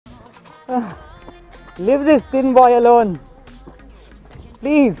Leave this thin boy alone.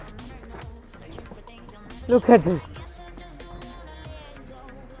 Please. Look at this.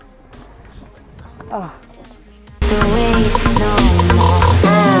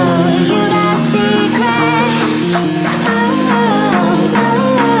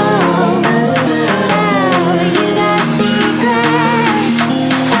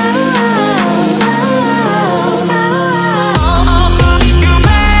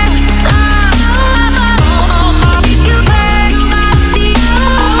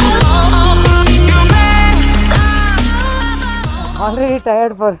 Already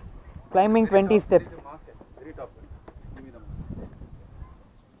tired for climbing 20 steps.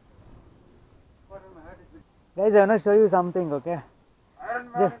 Guys, I want to show you something, okay?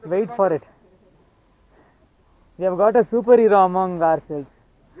 Just wait for it. We have got a superhero among ourselves.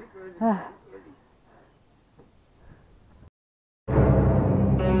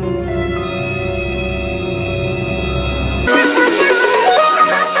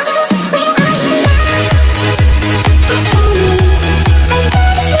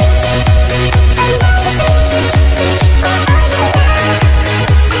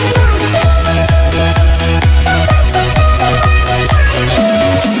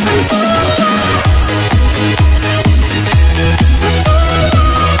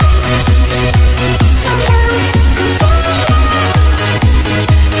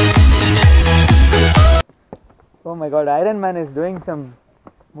 Oh my god, Iron Man is doing some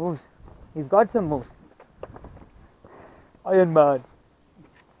moves. He's got some moves. Iron Man.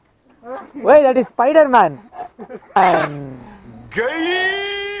 Wait, that is Spider-Man.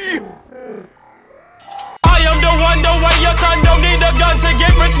 Gay! I am the one, the way your son don't need a gun to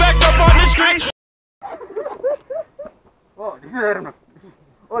get respect up on the street. Oh, this is Iron Man.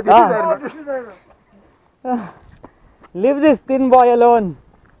 Oh, this is Iron Man. This is Iron Man. Leave this thin boy alone.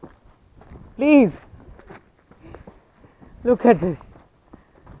 Please. Look at this.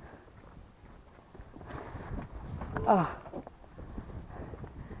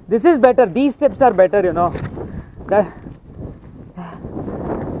 This is better. These steps are better, you know. That.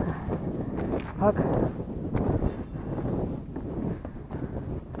 Fuck.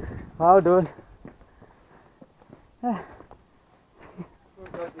 Wow, dude.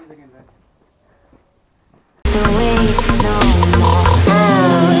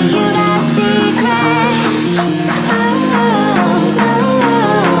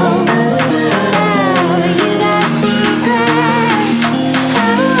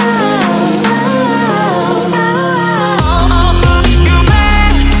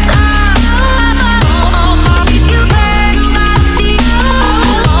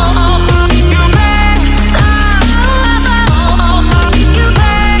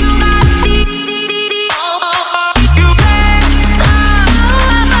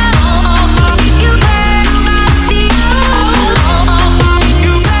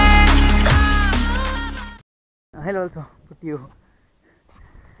 I'll also put you.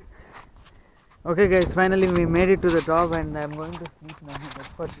 Okay guys, finally we made it to the top and I'm going to sleep now, that's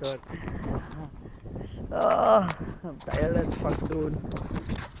for sure. I'm tired as fuck, dude.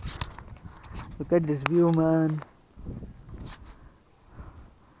 Look at this view, man.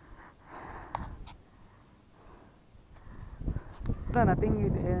 No, nothing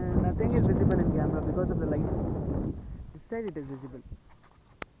is visible in camera because of the light. This side it is visible.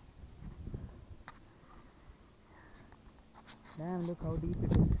 Damn, look how deep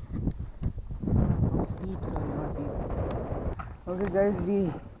it is. How steep, sorry, not deep. Okay guys,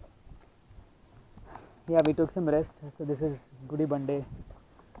 we took some rest. So this is Gudibande.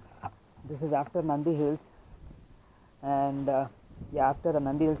 This is after Nandi Hills. And after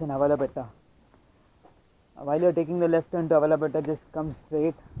Nandi Hills and Avalabetta. While you're taking the left turn to Avalabetta, just come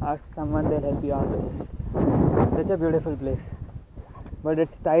straight, ask someone, they'll help you out. Such a beautiful place. But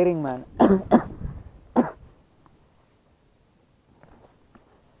it's tiring, man.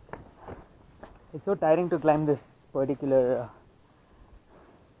 It's so tiring to climb this particular,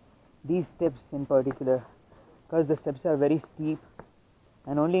 these steps in particular, because the steps are very steep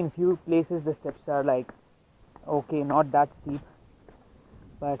and only in few places the steps are like, okay, not that steep,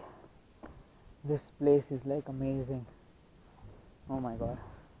 but this place is like amazing. Oh my god.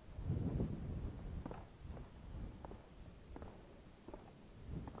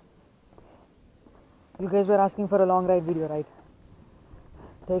 You guys were asking for a long ride video, right?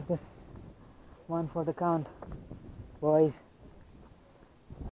 Take this one for the count, boys.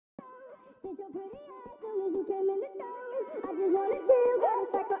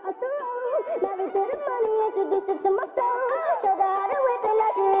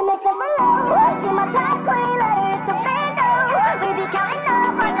 See my track queen, let her hit the bando. We be counting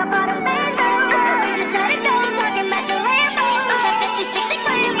up, parts up on the band.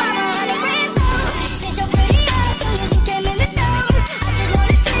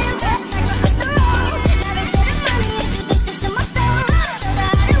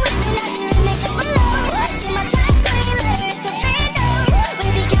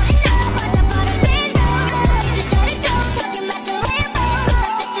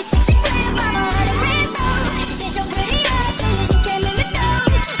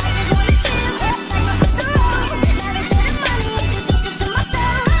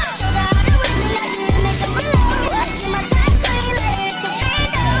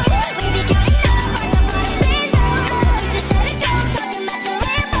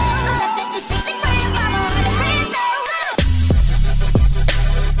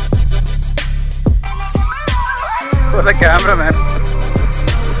 for the cameraman.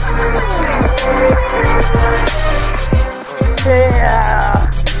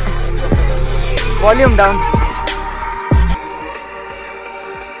 Yeah. Volume down.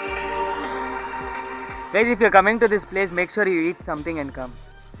 Guys, if you're coming to this place, make sure you eat something and come.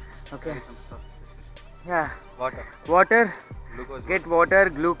 Okay. Yeah. Water. Water. Glucose. Get water,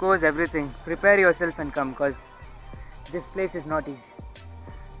 glucose, everything. Prepare yourself and come, because this place is not easy.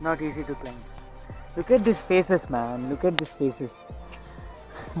 Not easy to climb. Look at these faces, man. Look at these faces.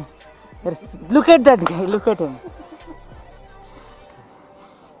 Look at that guy. Look at him.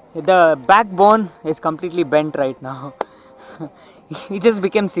 The backbone is completely bent right now. He just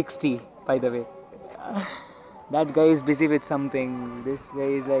became 60, by the way. That guy is busy with something. This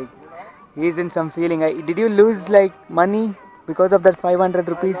guy is like, he's in some feeling. Did you lose like money because of that 500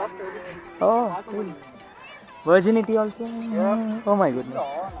 rupees? Oh, cool. Virginity also? Yeah. Oh my goodness.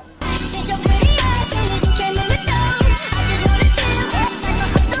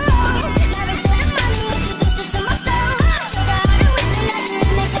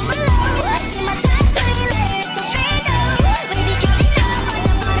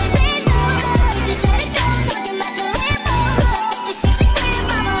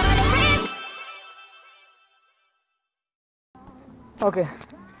 Okay.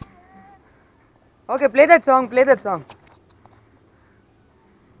 Okay, play that song, play that song.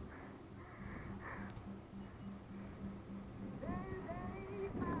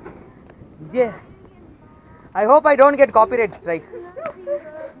 Yeah. I hope I don't get copyright strike.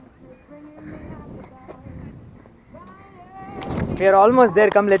 We are almost there,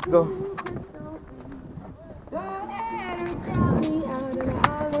 come, let's go.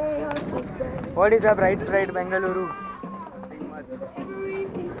 What is up, right, Bengaluru?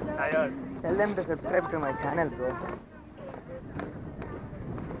 Tired. Tell them to subscribe to my channel, bro.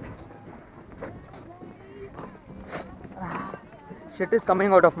 Shit is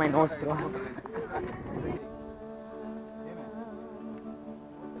coming out of my nose, bro.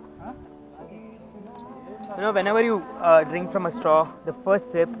 You know, whenever you drink from a straw, the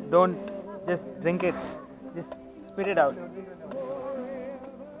first sip, don't just drink it. Just spit it out.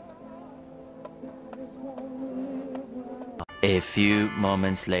 A few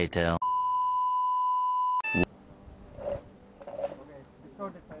moments later.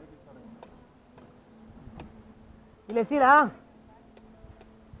 Ile see la,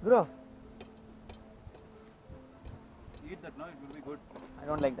 bro. Eat that now, it will be good. I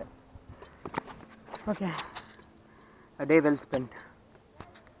don't like that. Okay, a day well spent.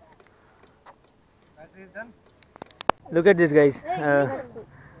 Battery is done. Look at this, guys.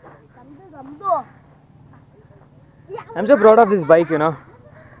 I'm so proud of this bike, you know.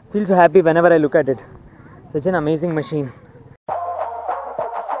 Feel so happy whenever I look at it. Such an amazing machine.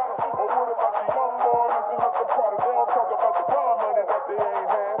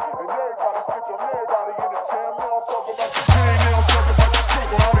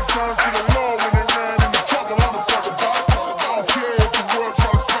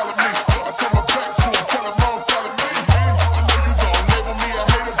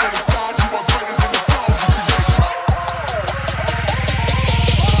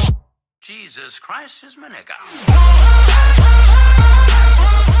 Jesus Christ is my nigga.